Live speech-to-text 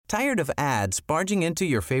Tired of ads barging into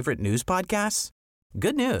your favorite news podcasts?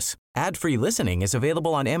 Good news. Ad-free listening is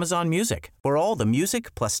available on Amazon Music for all the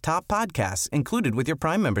music plus top podcasts included with your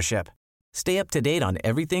Prime membership. Stay up to date on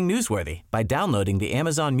everything newsworthy by downloading the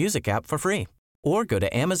Amazon Music app for free or go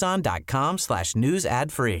to amazon.com/news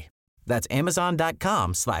ad free. That's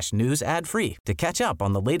amazon.com/news ad free to catch up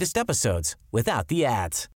on the latest episodes without the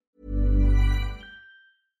ads.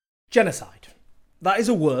 Genocide. That is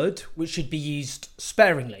a word which should be used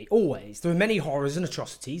sparingly, always. There are many horrors and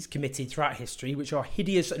atrocities committed throughout history which are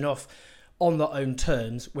hideous enough on their own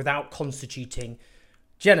terms without constituting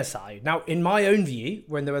genocide. Now, in my own view,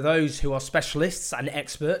 when there are those who are specialists and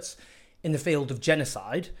experts in the field of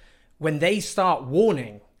genocide, when they start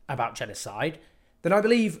warning about genocide, then I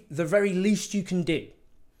believe the very least you can do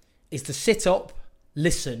is to sit up,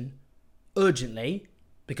 listen urgently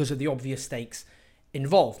because of the obvious stakes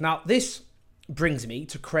involved. Now, this brings me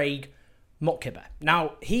to Craig Mokhiber.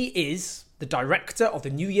 Now, he is the director of the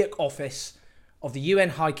New York office of the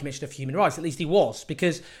UN High Commissioner for Human Rights. At least he was,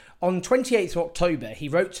 because on 28th of October, he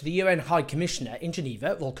wrote to the UN High Commissioner in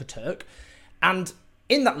Geneva, Volker Turk, and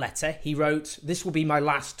in that letter, he wrote, "This will be my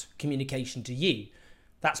last communication to you."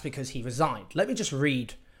 That's because he resigned. Let me just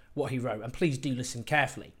read what he wrote, and please do listen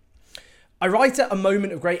carefully. "I write at a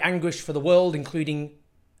moment of great anguish for the world, including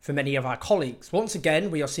for many of our colleagues. Once again,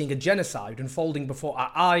 we are seeing a genocide unfolding before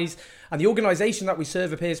our eyes, and the organisation that we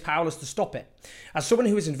serve appears powerless to stop it. As someone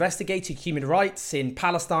who has investigated human rights in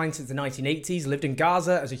Palestine since the 1980s, lived in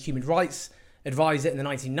Gaza as a human rights advisor in the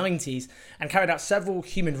 1990s, and carried out several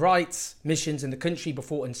human rights missions in the country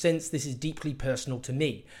before and since, this is deeply personal to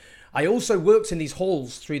me. I also worked in these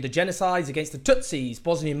halls through the genocides against the Tutsis,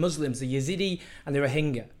 Bosnian Muslims, the Yazidi, and the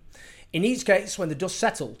Rohingya. In each case, when the dust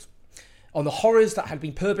settled on the horrors that had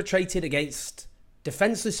been perpetrated against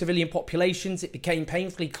defenceless civilian populations, it became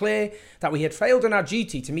painfully clear that we had failed in our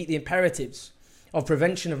duty to meet the imperatives of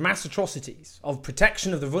prevention of mass atrocities, of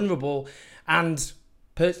protection of the vulnerable, and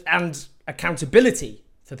accountability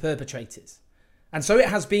for perpetrators. And so it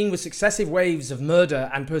has been with successive waves of murder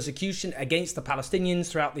and persecution against the Palestinians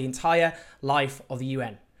throughout the entire life of the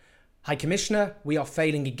UN. High Commissioner, we are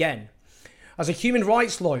failing again. As a human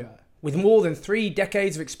rights lawyer, with more than 3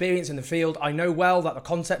 decades of experience in the field, I know well that the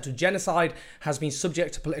concept of genocide has been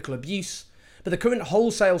subject to political abuse, but the current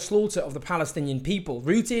wholesale slaughter of the Palestinian people,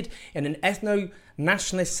 rooted in an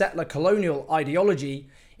ethno-nationalist settler colonial ideology,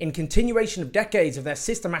 in continuation of decades of their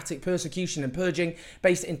systematic persecution and purging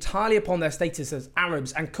based entirely upon their status as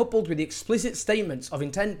Arabs, and coupled with the explicit statements of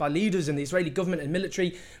intent by leaders in the Israeli government and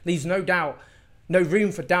military, leaves no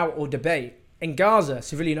room for doubt or debate. In Gaza,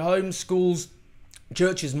 civilian homes, schools,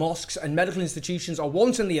 churches, mosques, and medical institutions are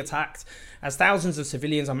wantonly attacked as thousands of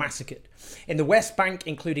civilians are massacred. In the West Bank,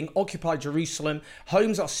 including occupied Jerusalem,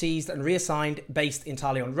 homes are seized and reassigned based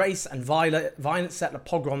entirely on race, and violent settler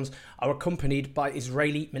pogroms are accompanied by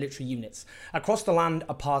Israeli military units. Across the land,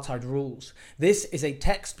 apartheid rules. This is a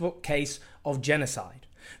textbook case of genocide.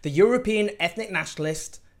 The European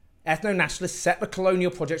ethno-nationalist settler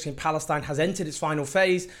colonial project in Palestine has entered its final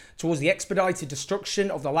phase towards the expedited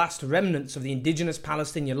destruction of the last remnants of the indigenous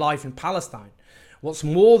Palestinian life in Palestine. What's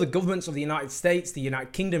more, the governments of the United States, the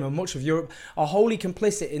United Kingdom, and much of Europe are wholly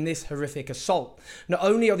complicit in this horrific assault. Not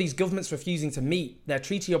only are these governments refusing to meet their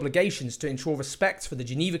treaty obligations to ensure respect for the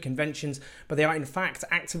Geneva Conventions, but they are in fact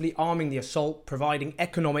actively arming the assault, providing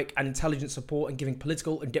economic and intelligence support, and giving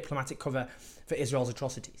political and diplomatic cover for Israel's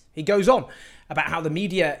atrocities. He goes on about how the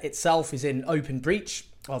media itself is in open breach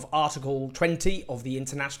of Article 20 of the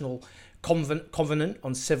International Covenant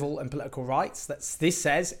on Civil and Political Rights. This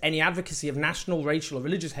says any advocacy of national, racial, or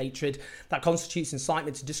religious hatred that constitutes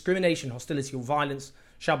incitement to discrimination, hostility, or violence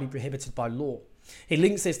shall be prohibited by law. He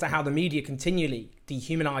links this to how the media continually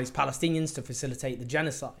dehumanize Palestinians to facilitate the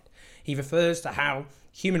genocide. He refers to how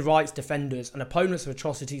human rights defenders and opponents of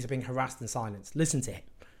atrocities are being harassed and silenced. Listen to him.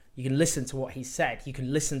 You can listen to what he said. You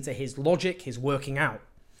can listen to his logic, his working out.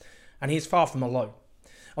 And he is far from alone.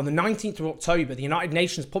 On the 19th of October, the United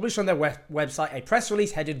Nations published on their website a press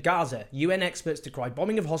release headed Gaza. UN experts decry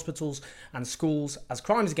bombing of hospitals and schools as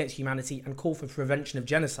crimes against humanity and call for prevention of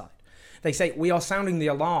genocide. They say, we are sounding the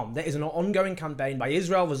alarm. There is an ongoing campaign by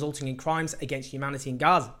Israel resulting in crimes against humanity in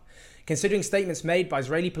Gaza. Considering statements made by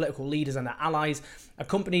Israeli political leaders and their allies,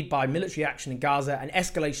 accompanied by military action in Gaza and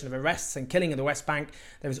escalation of arrests and killing in the West Bank,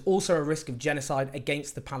 there is also a risk of genocide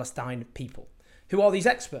against the Palestinian people. Who are these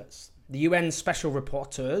experts? The UN special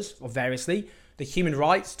rapporteurs, or variously, the human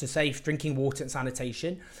rights to safe drinking water and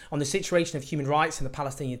sanitation, on the situation of human rights in the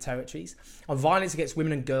Palestinian territories, on violence against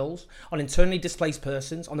women and girls, on internally displaced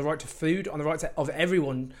persons, on the right to food, on the right of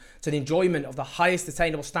everyone to the enjoyment of the highest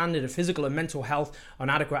attainable standard of physical and mental health, on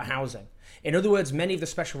adequate housing. In other words, many of the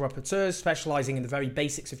special rapporteurs specialising in the very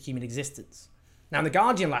basics of human existence. Now, in The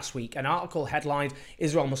Guardian last week, an article headlined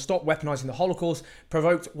 "Israel must stop weaponising the Holocaust"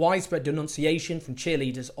 provoked widespread denunciation from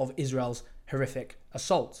cheerleaders of Israel's horrific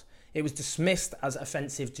assault. It was dismissed as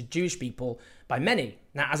offensive to Jewish people by many.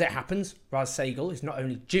 Now, as it happens, Raz Segal is not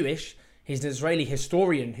only Jewish, he's an Israeli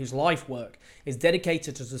historian whose life work is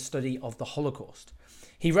dedicated to the study of the Holocaust.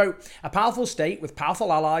 He wrote, "A powerful state with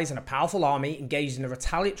powerful allies and a powerful army engaged in a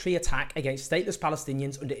retaliatory attack against stateless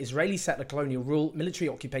Palestinians under Israeli settler colonial rule, military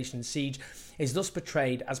occupation and siege is thus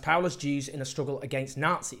portrayed as powerless Jews in a struggle against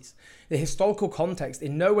Nazis. The historical context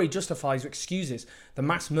in no way justifies or excuses the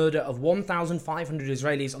mass murder of 1,500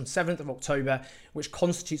 Israelis on 7th of October, which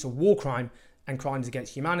constitutes a war crime and crimes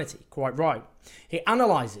against humanity." Quite right. He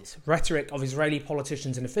analyses rhetoric of Israeli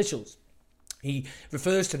politicians and officials. He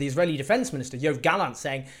refers to the Israeli Defense Minister, Yoav Gallant,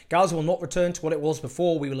 saying, "Gaza will not return to what it was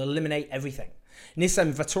before. We will eliminate everything."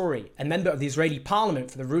 Nissam Vaturi, a member of the Israeli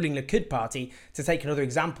parliament for the ruling Likud party, to take another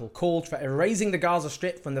example, called for erasing the Gaza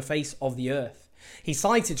Strip from the face of the earth. He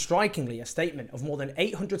cited strikingly a statement of more than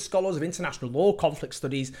 800 scholars of international law, conflict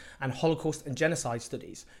studies, and Holocaust and genocide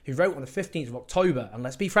studies, who wrote on the 15th of October, and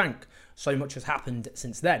let's be frank, so much has happened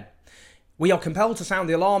since then. "We are compelled to sound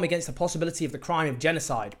the alarm against the possibility of the crime of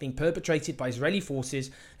genocide being perpetrated by Israeli forces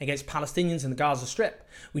against Palestinians in the Gaza Strip.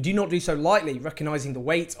 We do not do so lightly, recognising the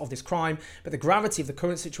weight of this crime, but the gravity of the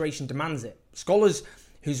current situation demands it." Scholars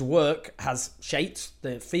whose work has shaped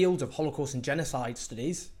the field of Holocaust and genocide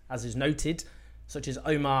studies, as is noted, such as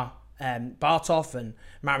Omar Bartov and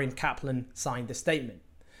Marion Kaplan, signed the statement.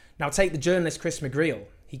 Now take the journalist Chris McGreal.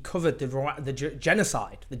 He covered the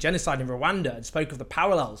genocide in Rwanda, and spoke of the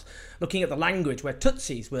parallels, looking at the language where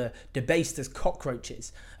Tutsis were debased as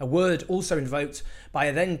cockroaches, a word also invoked by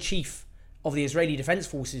a then chief of the Israeli Defense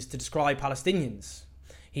Forces to describe Palestinians.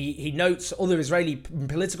 He notes other Israeli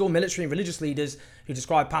political, military and religious leaders who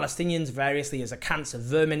describe Palestinians variously as a cancer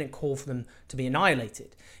vermin and call for them to be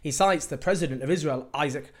annihilated. He cites the president of Israel,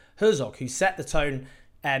 Isaac Herzog, who set the tone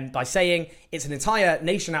by saying, "It's an entire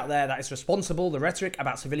nation out there that is responsible. The rhetoric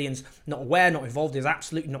about civilians not aware, not involved is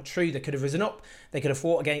absolutely not true. They could have risen up. They could have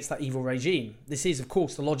fought against that evil regime." This is, of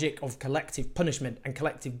course, the logic of collective punishment and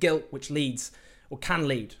collective guilt, which leads, or can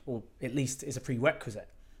lead, or at least is a prerequisite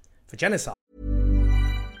for genocide.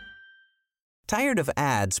 Tired of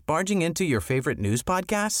ads barging into your favorite news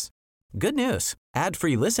podcasts? Good news.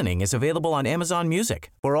 Ad-free listening is available on Amazon Music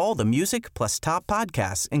for all the music plus top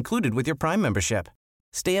podcasts included with your Prime membership.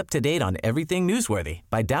 Stay up to date on everything newsworthy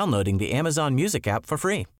by downloading the Amazon Music app for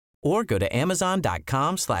free or go to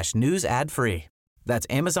amazon.com/news ad free. That's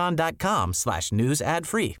amazon.com/news ad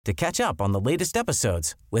free to catch up on the latest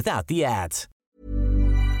episodes without the ads.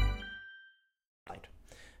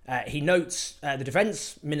 He notes the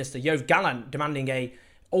defense minister, Yoav Gallant,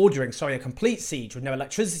 ordering a complete siege with no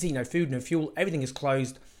electricity, no food, no fuel. Everything is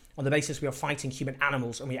closed on the basis we are fighting human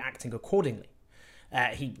animals and we are acting accordingly.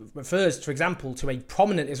 He refers, for example, to a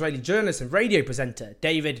prominent Israeli journalist and radio presenter,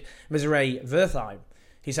 David Mizrahi-Wertheim,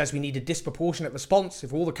 who says we need a disproportionate response.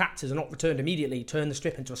 If all the captives are not returned immediately, turn the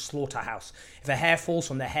strip into a slaughterhouse. If a hair falls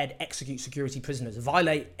from their head, execute security prisoners.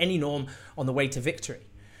 Violate any norm on the way to victory.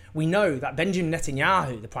 We know that Benjamin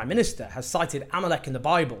Netanyahu, the Prime Minister, has cited Amalek in the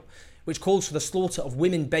Bible, which calls for the slaughter of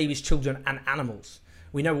women, babies, children and animals.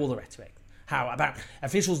 We know all the rhetoric. How about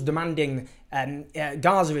officials demanding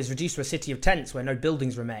Gaza is reduced to a city of tents where no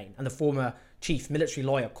buildings remain, and the former chief military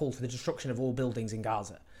lawyer called for the destruction of all buildings in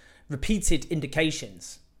Gaza. Repeated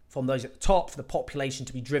indications from those at the top for the population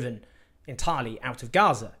to be driven entirely out of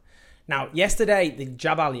Gaza. Now, yesterday, the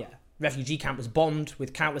Jabalia refugee camp was bombed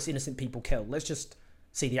with countless innocent people killed. Let's just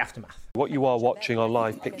see the aftermath. What you are watching are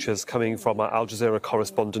live pictures coming from our Al Jazeera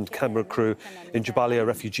correspondent camera crew in Jabalia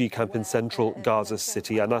refugee camp in central Gaza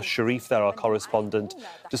City. Anas Sharif there, our correspondent,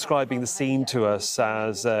 describing the scene to us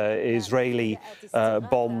as Israeli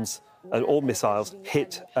bombs or missiles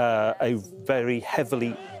hit a very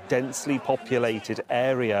heavily, densely populated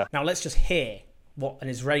area. Now let's just hear what an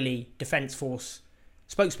Israeli Defense Force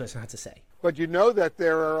spokesperson had to say. But you know that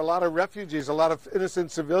there are a lot of refugees, a lot of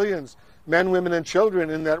innocent civilians, men, women, and children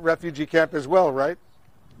in that refugee camp as well, right?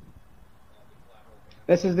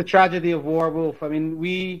 This is the tragedy of war, Wolf. I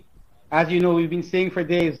mean, as you know, we've been saying for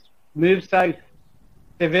days, move south.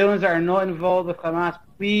 Civilians that are not involved with Hamas,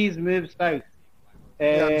 please move south.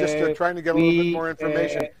 I'm just trying to get a little bit more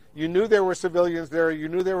information. You knew there were civilians there. You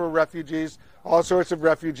knew there were refugees, all sorts of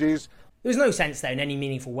refugees. There is no sense there in any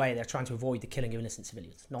meaningful way they're trying to avoid the killing of innocent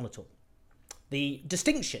civilians. None at all. The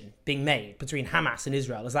distinction being made between Hamas and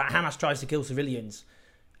Israel is that Hamas tries to kill civilians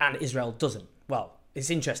and Israel doesn't. Well, it's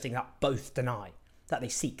interesting that both deny that they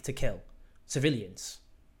seek to kill civilians.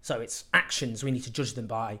 So it's actions we need to judge them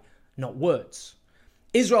by, not words.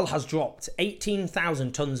 Israel has dropped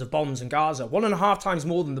 18,000 tons of bombs in Gaza, 1.5 times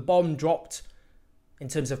more than the bomb dropped in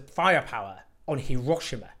terms of firepower on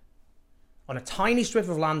Hiroshima, on a tiny strip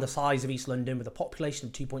of land the size of East London with a population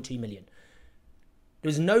of 2.2 million. There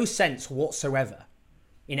is no sense whatsoever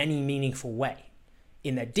in any meaningful way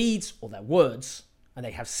in their deeds or their words, and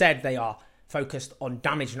they have said they are focused on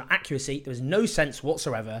damage and accuracy. There is no sense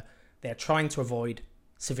whatsoever they are trying to avoid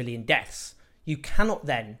civilian deaths. You cannot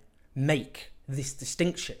then make this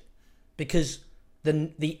distinction because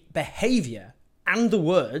the behaviour and the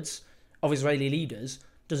words of Israeli leaders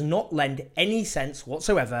does not lend any sense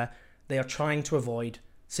whatsoever they are trying to avoid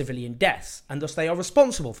civilian deaths, and thus they are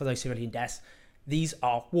responsible for those civilian deaths. These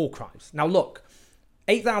are war crimes. Now look,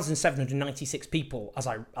 8,796 people as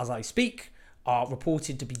I speak are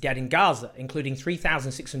reported to be dead in Gaza, including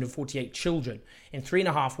 3,648 children in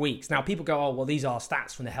 3.5 weeks. Now people go, oh, well, these are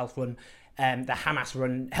stats from the the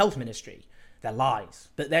Hamas-run health ministry. They're lies.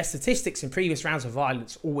 But their statistics in previous rounds of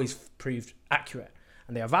violence always proved accurate,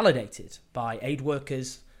 and they are validated by aid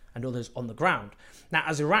workers and others on the ground. Now,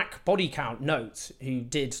 as Iraq Body Count notes, who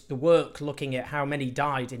did the work looking at how many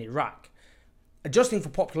died in Iraq, adjusting for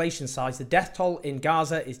population size, the death toll in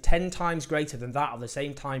Gaza is 10 times greater than that of the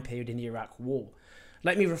same time period in the Iraq War.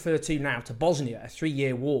 Let me refer now to Bosnia, a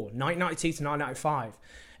 3-year war, 1992 to 1995.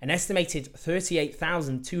 An estimated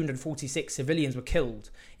 38,246 civilians were killed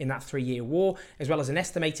in that 3-year war, as well as an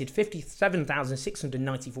estimated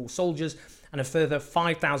 57,694 soldiers and a further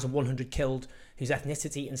 5,100 killed whose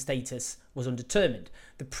ethnicity and status was undetermined.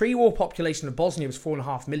 The pre-war population of Bosnia was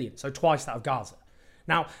 4.5 million, so twice that of Gaza.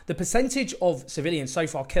 Now, the percentage of civilians so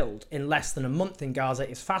far killed in less than a month in Gaza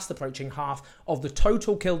is fast approaching half of the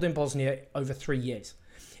total killed in Bosnia over 3 years.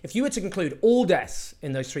 If you were to conclude all deaths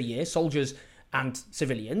in those 3 years, soldiers and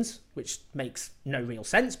civilians, which makes no real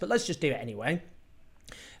sense, but let's just do it anyway,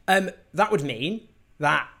 that would mean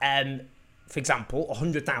that, for example,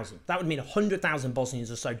 100,000. That would mean 100,000 Bosnians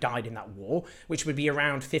or so died in that war, which would be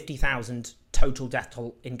around 50,000 total death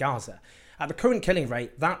toll in Gaza. At the current killing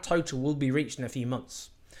rate, that total will be reached in a few months.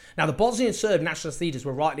 Now, the Bosnian Serb nationalist leaders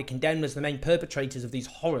were rightly condemned as the main perpetrators of these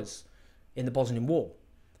horrors in the Bosnian War.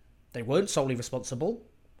 They weren't solely responsible,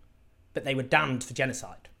 but they were damned for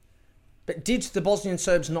genocide. But did the Bosnian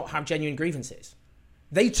Serbs not have genuine grievances?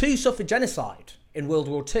 They too suffered genocide in World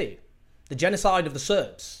War II, the genocide of the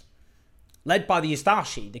Serbs, led by the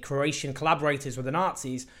Ustashi, the Croatian collaborators with the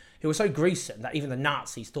Nazis, who were so gruesome that even the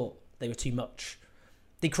Nazis thought they were too much.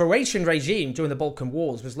 The Croatian regime during the Balkan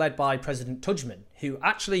Wars was led by President Tudjman, who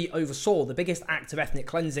actually oversaw the biggest act of ethnic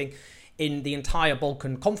cleansing in the entire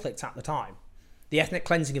Balkan conflict at the time. The ethnic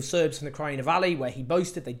cleansing of Serbs from the Krajina Valley, where he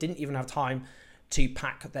boasted they didn't even have time to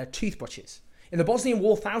pack their toothbrushes. In the Bosnian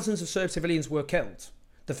War, thousands of Serb civilians were killed.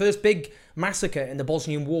 The first big massacre in the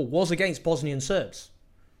Bosnian War was against Bosnian Serbs.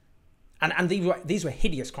 And these were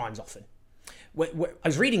hideous crimes often. I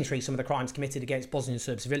was reading through some of the crimes committed against Bosnian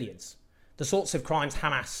Serb civilians. The sorts of crimes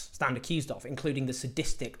Hamas stand accused of, including the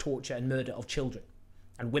sadistic torture and murder of children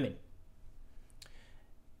and women.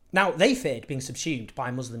 Now, they feared being subsumed by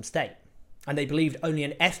a Muslim state, and they believed only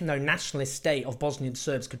an ethno-nationalist state of Bosnian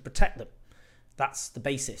Serbs could protect them. That's the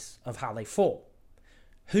basis of how they fought.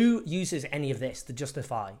 Who uses any of this to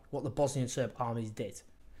justify what the Bosnian Serb armies did?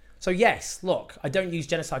 So yes, look, I don't use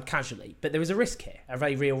genocide casually, but there is a risk here, a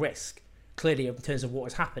very real risk, clearly in terms of what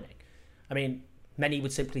is happening. I mean, many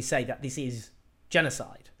would simply say that this is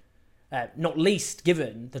genocide, not least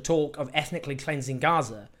given the talk of ethnically cleansing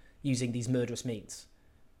Gaza using these murderous means.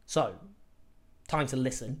 So, time to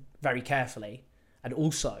listen very carefully, and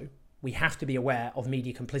also we have to be aware of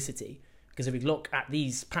media complicity, because if we look at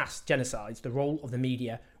these past genocides, the role of the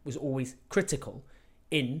media was always critical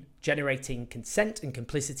in generating consent and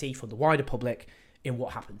complicity from the wider public in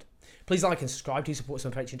what happened. Please like and subscribe. Do support us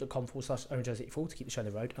on patreon.com/OwenJones84 to keep the show on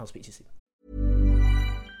the road, and I'll speak to you soon.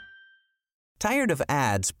 Tired of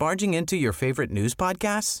ads barging into your favorite news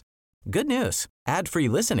podcasts? Good news. Ad-free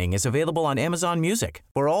listening is available on Amazon Music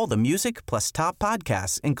for all the music plus top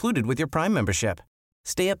podcasts included with your Prime membership.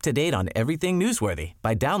 Stay up to date on everything newsworthy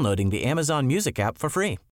by downloading the Amazon Music app for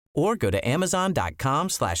free or go to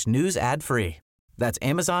amazon.com/news ad free. That's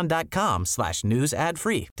amazon.com/news ad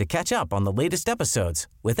free to catch up on the latest episodes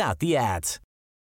without the ads.